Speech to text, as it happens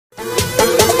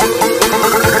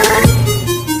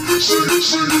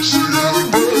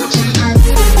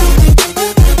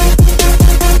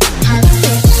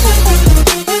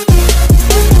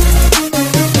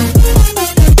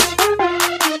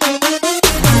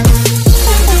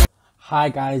Hi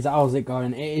guys, how's it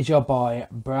going? It is your boy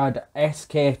Brad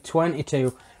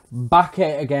SK22 back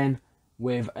at it again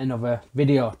with another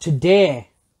video.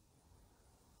 Today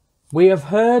we have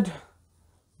heard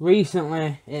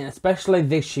recently, and especially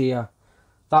this year,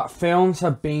 that films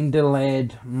have been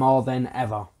delayed more than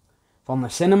ever. From the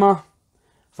cinema,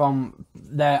 from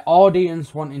their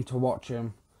audience wanting to watch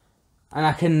them. And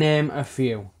I can name a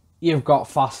few. You've got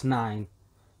Fast 9.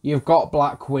 You've got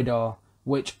Black Widow,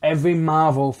 which every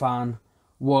Marvel fan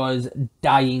was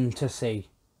dying to see.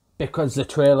 Because the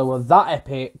trailer was that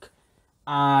epic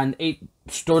and it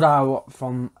stood out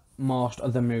from most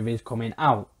of the movies coming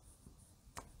out.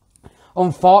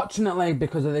 Unfortunately,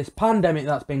 because of this pandemic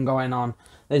that's been going on,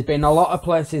 there's been a lot of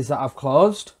places that have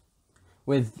closed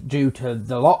due to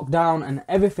the lockdown and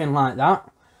everything like that.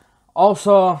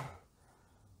 Also,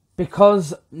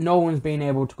 because no one's been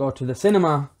able to go to the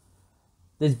cinema,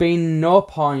 there's been no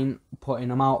point putting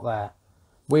them out there.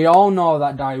 We all know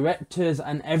that directors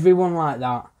and everyone like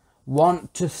that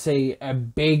want to see a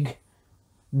big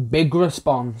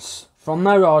response from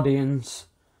their audience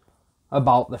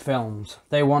about the films.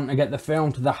 They want to get the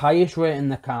film to the highest rating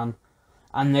they can,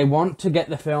 and they want to get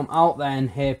the film out there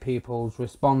and hear people's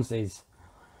responses.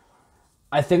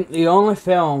 I think the only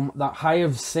film that I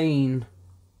have seen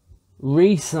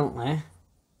recently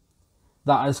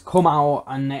that has come out,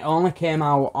 and it only came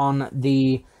out on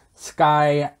the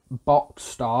Sky box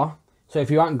store, so if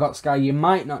you haven't got Sky you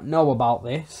might not know about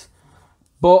this,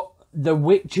 but The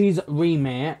Witches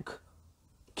remake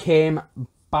came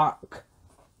back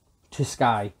to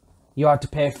Sky. You had to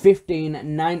pay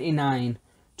 $15.99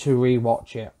 to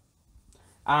rewatch it,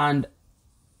 and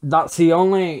that's the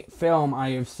only film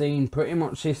I have seen pretty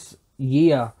much this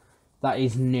year that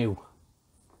is new.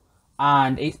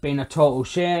 And it's been a total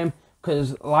shame,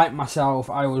 because like myself,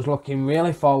 I was looking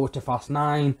really forward to Fast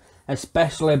 9,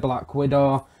 especially Black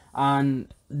Widow,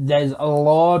 and there's a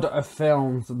load of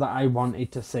films that I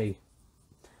wanted to see.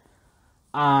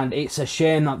 And it's a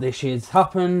shame that this year's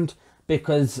happened,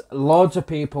 because loads of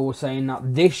people were saying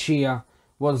that this year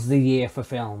was the year for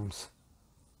films.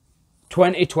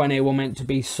 2020 were meant to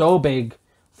be so big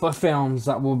for films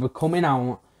that will be coming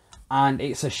out, and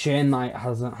it's a shame that it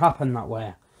hasn't happened that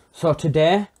way. So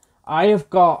today, I have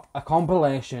got a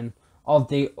compilation of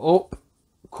the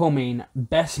upcoming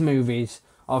best movies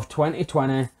of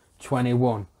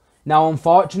 2020-21. Now,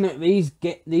 unfortunately,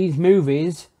 these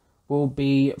movies will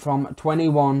be from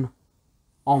 21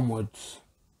 onwards.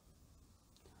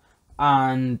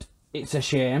 And it's a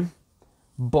shame,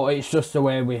 but it's just the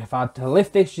way we have had to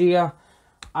live this year.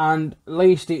 And at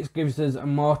least it gives us a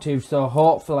motive, so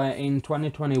hopefully in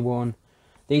 2021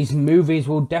 these movies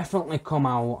will definitely come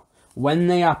out when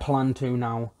they are planned to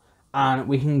now, and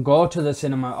we can go to the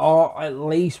cinema, or at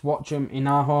least watch them in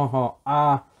our own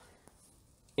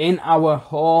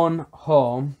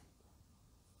home,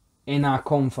 in our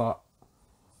comfort.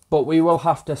 But we will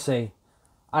have to see.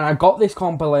 And I got this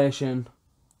compilation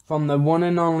from the one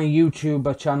and only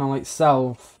YouTuber channel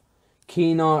itself,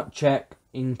 Kino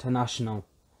International.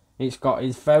 It's got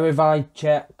his verified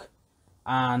check,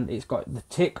 and it's got the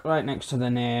tick right next to the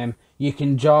name. You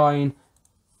can join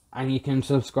and you can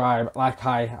subscribe like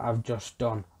I have just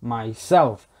done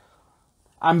myself.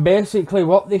 And basically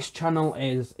what this channel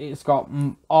is, it's got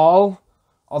all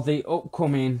of the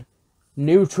upcoming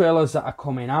new trailers that are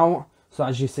coming out. So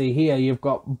as you see here, you've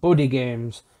got Buddy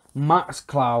Games, Max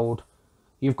Cloud,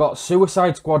 you've got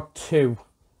Suicide Squad 2,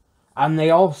 and they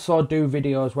also do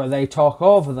videos where they talk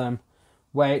over them,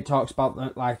 where it talks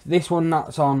about like this one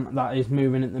that's on, that is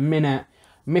moving at the minute,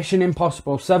 Mission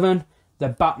Impossible 7, the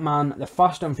Batman, the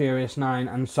Fast and Furious 9,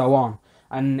 and so on.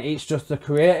 And it's just the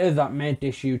creator that made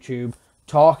this YouTube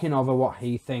talking over what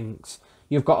he thinks.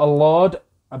 You've got a load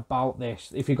about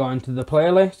this. If you go into the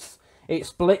playlists, it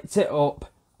splits it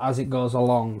up as it goes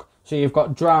along. So you've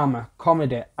got drama,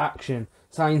 comedy, action,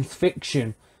 science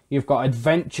fiction, you've got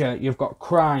adventure, you've got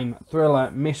crime,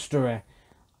 thriller, mystery,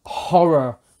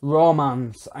 horror,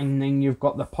 romance, and then you've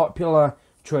got the popular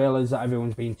trailers that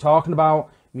everyone's been talking about,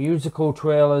 musical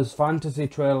trailers, fantasy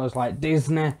trailers like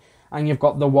Disney, and you've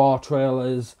got the war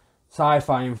trailers,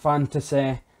 sci-fi and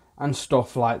fantasy, and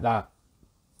stuff like that.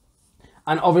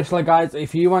 And obviously guys,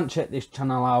 if you want to check this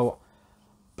channel out,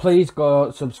 please go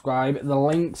subscribe. The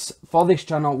links for this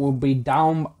channel will be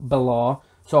down below,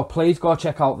 so please go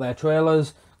check out their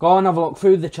trailers. Go and have a look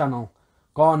through the channel.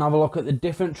 Go and have a look at the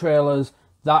different trailers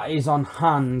that is on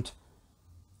hand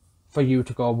for you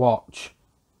to go watch.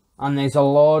 And there's a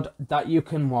load that you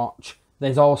can watch.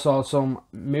 There's also some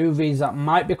movies that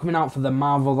might be coming out for the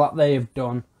Marvel that they have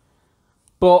done,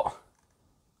 but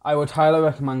I would highly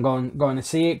recommend going to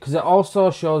see it, because it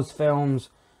also shows films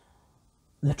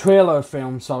the trailer of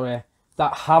films, sorry,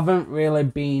 that haven't really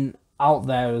been out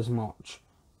there as much,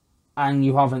 and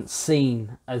you haven't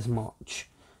seen as much.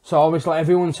 So obviously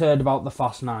everyone's heard about the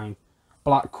Fast 9,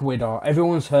 Black Widow,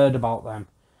 everyone's heard about them.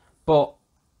 But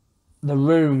The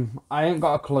Room, I ain't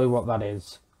got a clue what that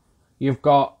is. You've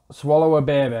got Swallow a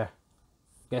Baby,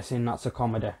 guessing that's a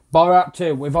comedy. Borat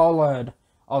 2, we've all heard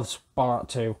of Borat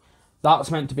 2.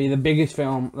 That's meant to be the biggest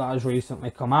film that has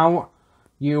recently come out.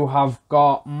 You have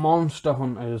got Monster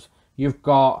Hunters, you've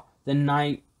got The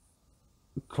Night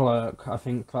Clerk, I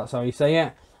think that's how you say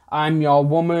it. I'm Your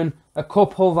Woman, a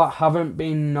couple that haven't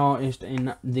been noticed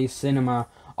in the cinema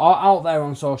or out there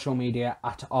on social media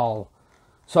at all.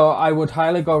 So I would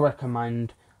highly go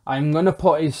recommend. I'm going to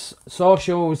put his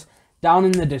socials down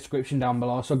in the description down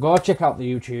below. So go check out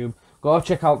the YouTube, go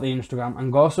check out the Instagram,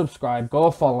 and go subscribe, go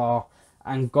follow,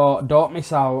 and don't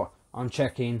miss out on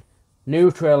checking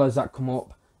new trailers that come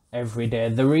up every day.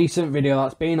 The recent video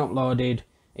that's been uploaded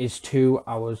is 2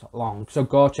 hours long. So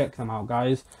go check them out,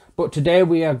 guys. But today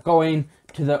we are going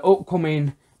to the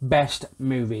upcoming best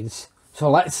movies. So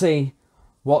let's see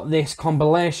what this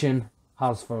compilation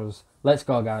has for us. Let's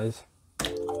go, guys.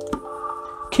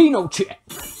 Kino check.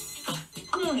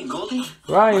 Good morning, Goldie.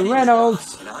 Ryan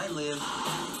Reynolds. And I live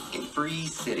in Free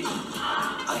City.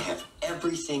 I have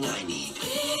everything I need.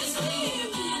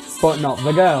 But not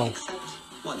the girl. Except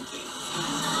one thing.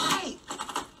 Hey!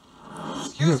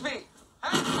 Excuse me.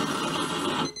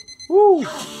 Woo.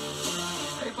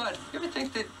 Hey, bud, you ever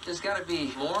think that there's got to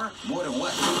be more? More than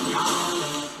what?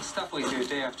 The stuff we do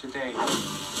day after day.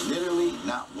 Literally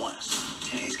not once.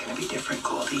 Today's gonna be different,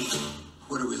 Goldie.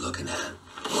 What are we looking at?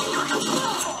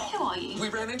 Who are you? We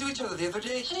ran into each other the other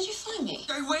day. How did you find me?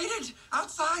 I waited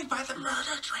outside by the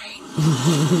murder train.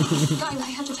 Guy,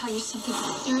 I have to tell you something.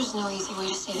 There is no easy way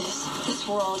to say this. This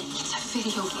world, it's a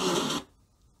video game.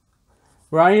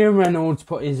 Ryan Reynolds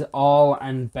put his all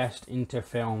and best into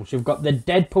films. You've got the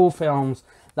Deadpool films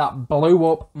that blew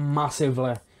up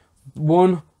massively.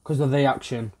 One, because of the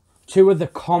action. Two, of the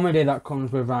comedy that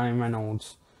comes with Ryan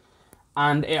Reynolds.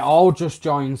 And it all just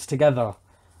joins together.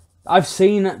 I've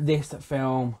seen this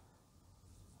film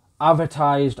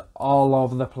advertised all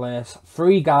over the place.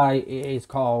 Free Guy, it is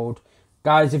called.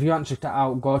 Guys, if you haven't checked it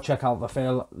out, go check out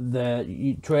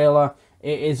the trailer.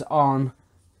 It is on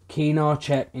Kino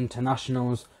Check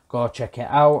Internationals. Go check it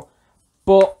out.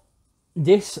 But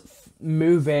this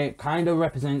movie kind of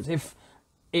represents, if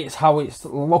it's how it's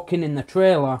looking in the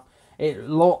trailer, it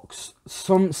looks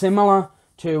similar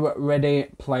to Ready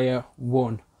Player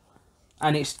One.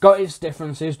 And it's got its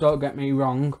differences, don't get me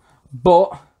wrong,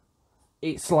 but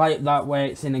it's like that where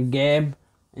it's in a game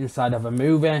inside of a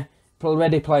movie.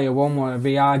 Ready Player One was a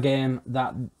VR game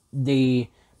that the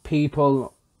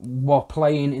people were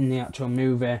playing in the actual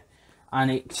movie,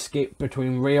 and it skipped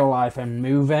between real life and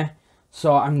movie.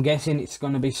 So I'm guessing it's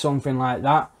going to be something like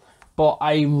that. But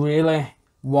I really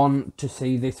want to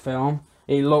see this film.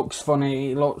 It looks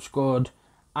funny, it looks good,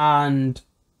 and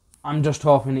I'm just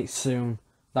hoping it's soon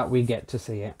that we get to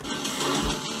see it.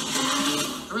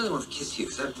 I really want to kiss you.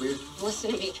 Is that weird?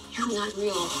 Listen to me. You're not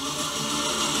real.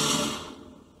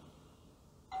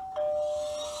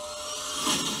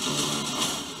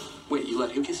 Wait, you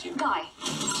let him kiss you? Guy.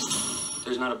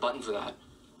 There's not a button for that.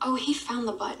 Oh, he found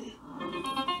the button.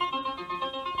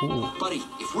 Ooh. Buddy,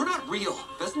 if we're not real,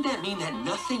 doesn't that mean that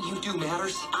nothing you do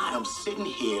matters? I am sitting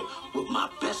here with my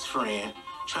best friend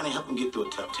trying to help him get through a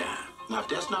tough time. Now, if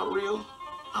that's not real,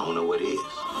 I don't know what is.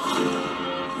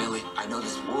 Millie, I know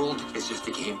this world is just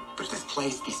a game, but this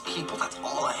place, these people, that's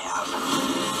all I have.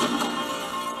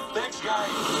 Thanks, guy.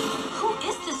 Who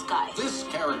is this guy? This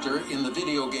character in the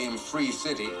video game Free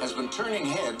City has been turning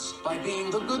heads by being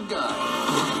the good guy.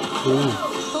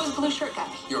 Who's the blue shirt guy?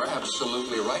 You're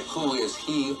absolutely right. Who is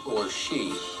he or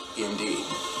she, indeed?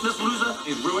 This loser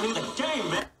is ruining the game,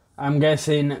 man. I'm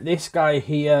guessing this guy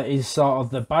here is sort of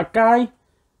the bad guy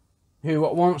who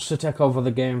wants to take over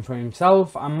the game for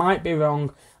himself. I might be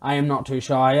wrong, I am not too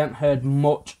sure. I haven't heard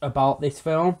much about this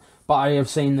film, but I have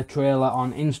seen the trailer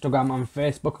on Instagram and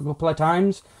Facebook a couple of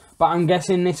times. But I'm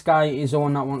guessing this guy is the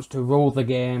one that wants to rule the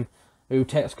game, who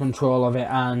takes control of it,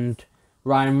 and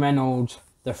Ryan Reynolds,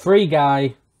 the free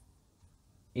guy,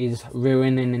 is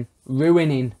ruining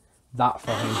that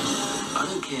for him. I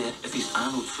don't care if he's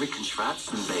Arnold freaking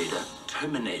Schwarzenegger.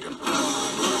 Terminate him.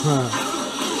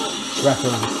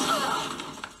 Reference.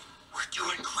 We're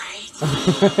doing great.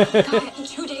 Guy, in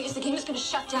 2 days, the game is going to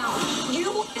shut down.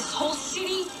 You, this whole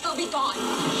city, they'll be gone.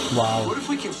 Wow. What if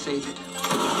we can save it?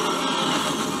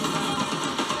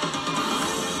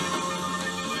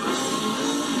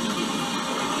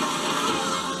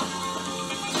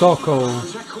 So cool.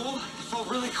 Is that cool? all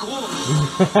really cool.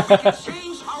 We can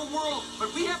change our world,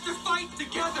 but we have to fight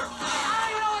together. I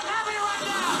don't know what's happening right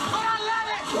now, but I love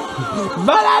it.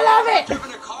 But I love it!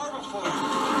 Driven a car before. I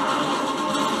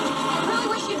really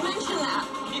wish you'd mention that.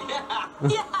 Yeah.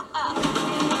 Yeah.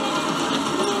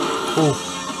 Ooh,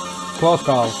 close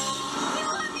call. I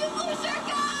love you, loser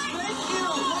guy! Thank you.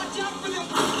 Watch out for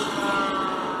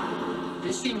them.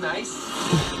 They seem nice.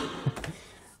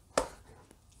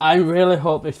 I really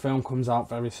hope this film comes out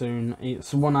very soon.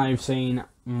 It's one I've seen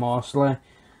mostly.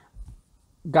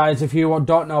 Guys, if you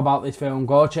don't know about this film,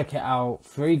 go check it out.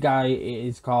 Free Guy it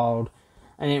is called.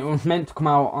 And it was meant to come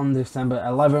out on December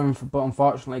 11th, but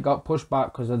unfortunately it got pushed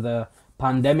back because of the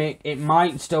pandemic. It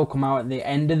might still come out at the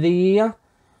end of the year.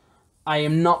 I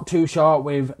am not too sure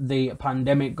with the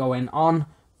pandemic going on,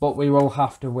 but we will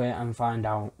have to wait and find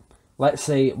out. Let's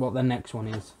see what the next one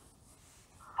is.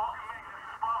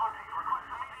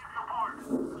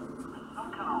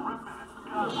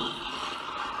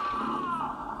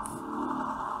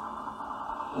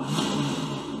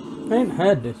 I ain't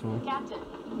heard this one. Captain,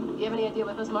 do you have any idea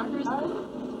what those markers are?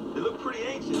 They look pretty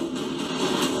ancient.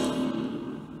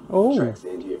 Oh, Tracks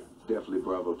end here. Definitely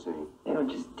Bravo team. They don't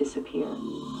just disappear.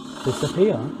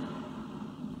 disappear.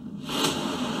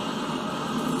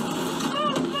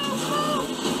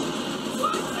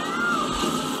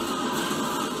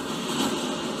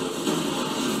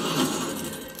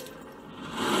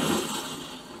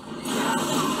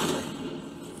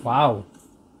 Wow.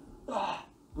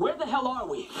 Where the hell are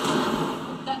we?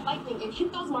 That lightning, it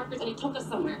hit those markers and it took us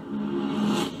somewhere.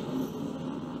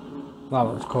 That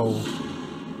was cool.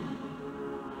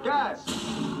 Guys,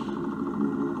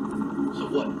 So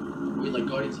what? Are we like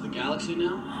Guardians of the Galaxy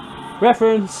now?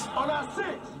 Reference. on our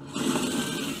six.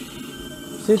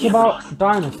 This is about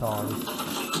dinosaurs.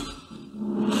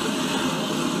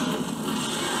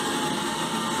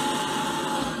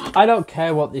 I don't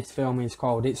care what this film is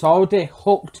called. It's already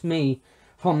hooked me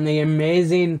from the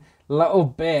amazing little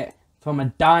bit from a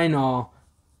dino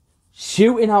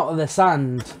shooting out of the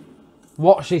sand.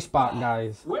 Watch this back,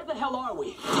 guys. Where the hell are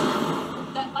we?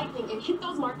 That lightning, it hit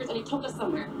those markers and it took us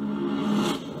somewhere.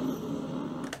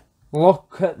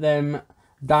 Look at them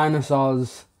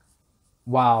dinosaurs.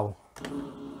 Wow.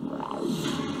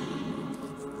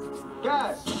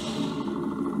 Guys,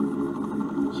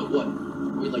 So what?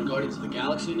 Are we like Guardians of the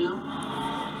Galaxy now?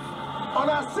 on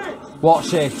our six. Watch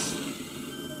this.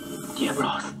 Yeah,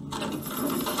 Ross.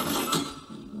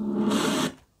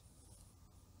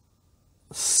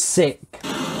 Sick.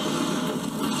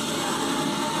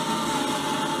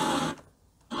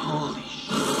 Holy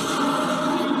shit.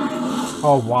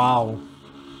 Oh, wow.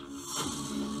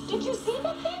 Did you see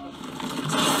that thing?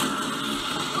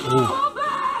 Ooh. Fall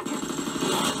back!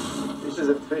 This is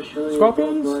officially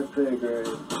Scorpions? above my pay grade.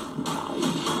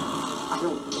 I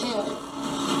don't care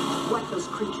what those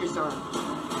creatures are.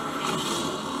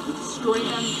 We destroy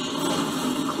them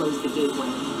and close the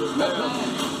gateway. There's no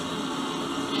plan.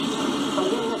 I'm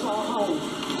getting us all home.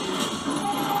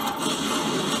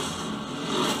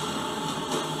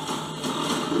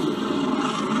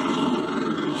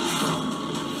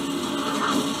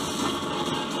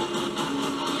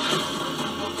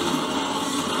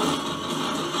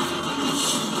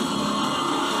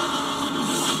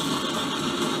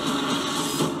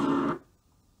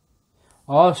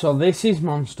 Oh, so this is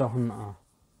Monster Hunter.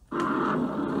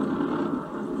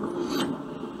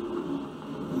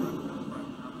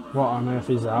 What on earth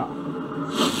is that?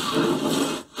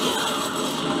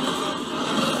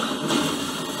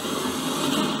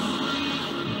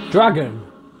 Dragon.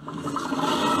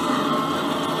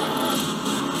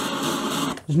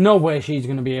 There's no way she's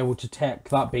going to be able to take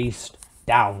that beast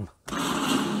down.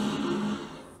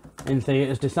 In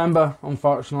theatres December,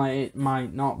 unfortunately it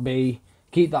might not be.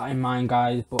 Keep that in mind,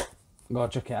 guys, but go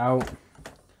check it out.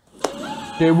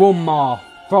 Do one more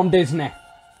from Disney.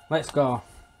 Let's go.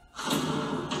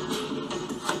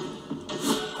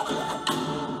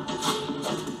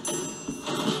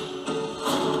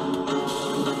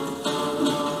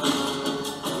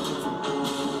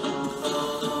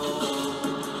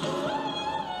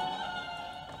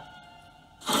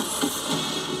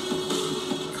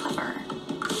 Clever.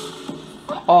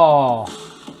 Oh,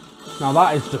 now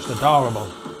that is just adorable.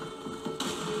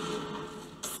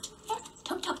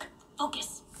 Tuk tuk.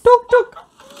 Focus. Tuk tuk.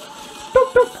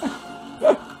 Tuk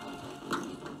tuk.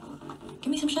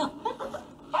 Give me some shell.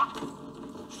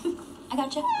 I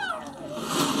gotcha.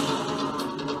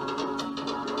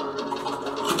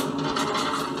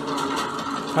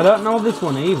 I don't know this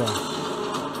one either.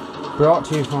 Brought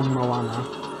to you from Moana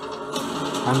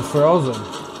and Frozen.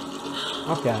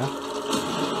 Okay.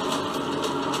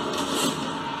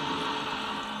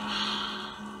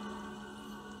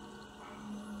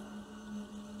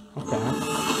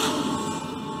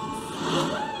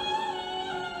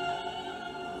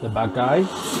 the bad guy.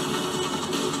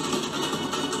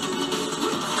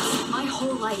 My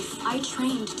whole life, I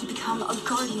trained to become a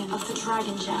guardian of the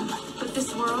Dragon Gem. But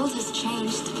this world has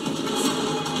changed.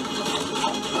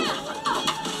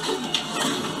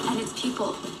 And its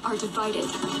people are divided.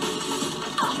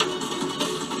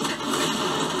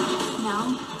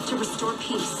 Now, to restore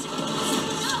peace,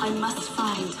 I must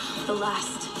find the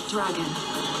last dragon.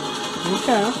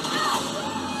 Okay.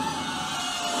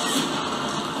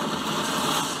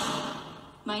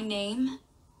 My name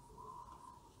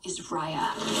is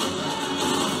Raya.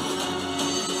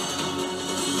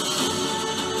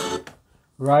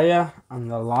 Raya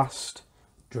and the Last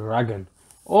Dragon.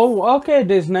 Oh, okay,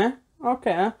 Disney.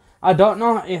 Okay. I don't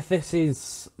know if this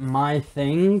is my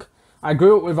thing. I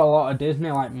grew up with a lot of Disney,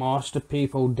 like most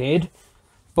people did.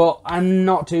 But I'm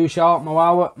not too sure.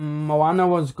 Moana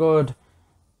was good.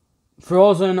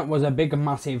 Frozen was a big,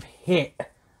 massive hit.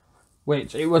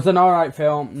 Which, it was an alright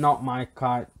film. Not my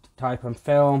type of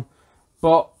film.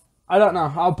 But, I don't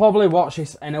know. I'll probably watch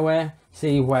this anyway.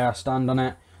 See where I stand on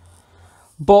it.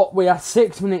 But we are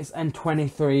 6 minutes and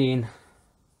 23 in,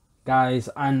 guys.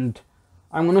 And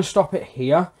I'm going to stop it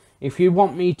here. If you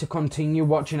want me to continue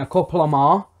watching a couple of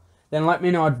more, then let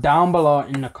me know down below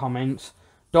in the comments.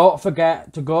 Don't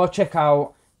forget to go check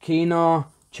out Kino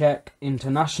Check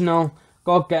International.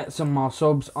 Go get some more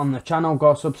subs on the channel.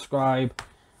 Go subscribe.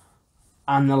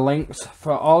 And the links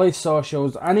for all his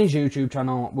socials and his YouTube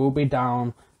channel will be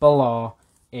down below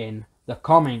in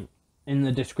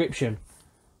the description.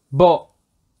 But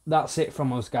that's it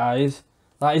from us, guys.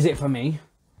 That is it for me.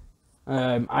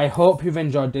 I hope you've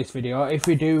enjoyed this video. If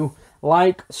you do,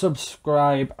 like,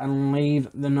 subscribe and leave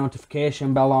the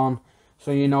notification bell on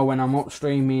so you know when I'm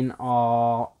upstreaming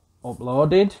or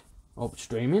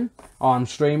I'm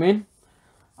streaming.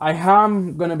 I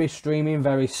am going to be streaming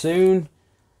very soon.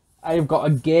 I've got a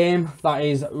game that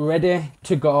is ready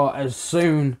to go as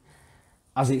soon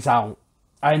as it's out.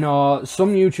 I know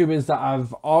some YouTubers that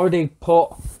have already put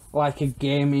like a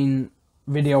gaming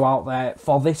video out there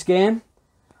for this game.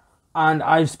 And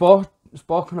I've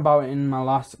spoken about it in my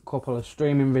last couple of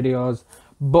streaming videos.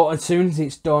 But as soon as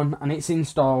it's done and it's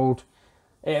installed,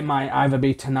 it might either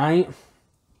be tonight,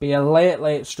 be a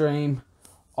late stream,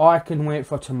 or I can wait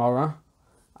for tomorrow.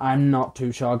 I'm not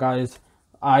too sure, guys.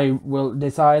 I will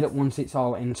decide once it's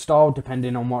all installed,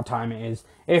 depending on what time it is.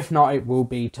 If not, it will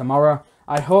be tomorrow.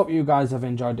 I hope you guys have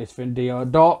enjoyed this video.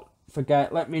 Don't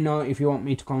forget, let me know if you want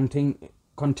me to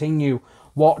continue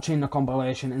watching the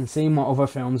compilation and seeing what other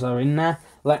films are in there.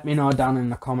 Let me know down in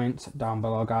the comments down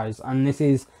below, guys. And this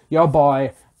is your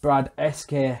boy, Brad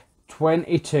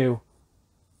SK22.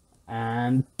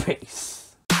 And peace.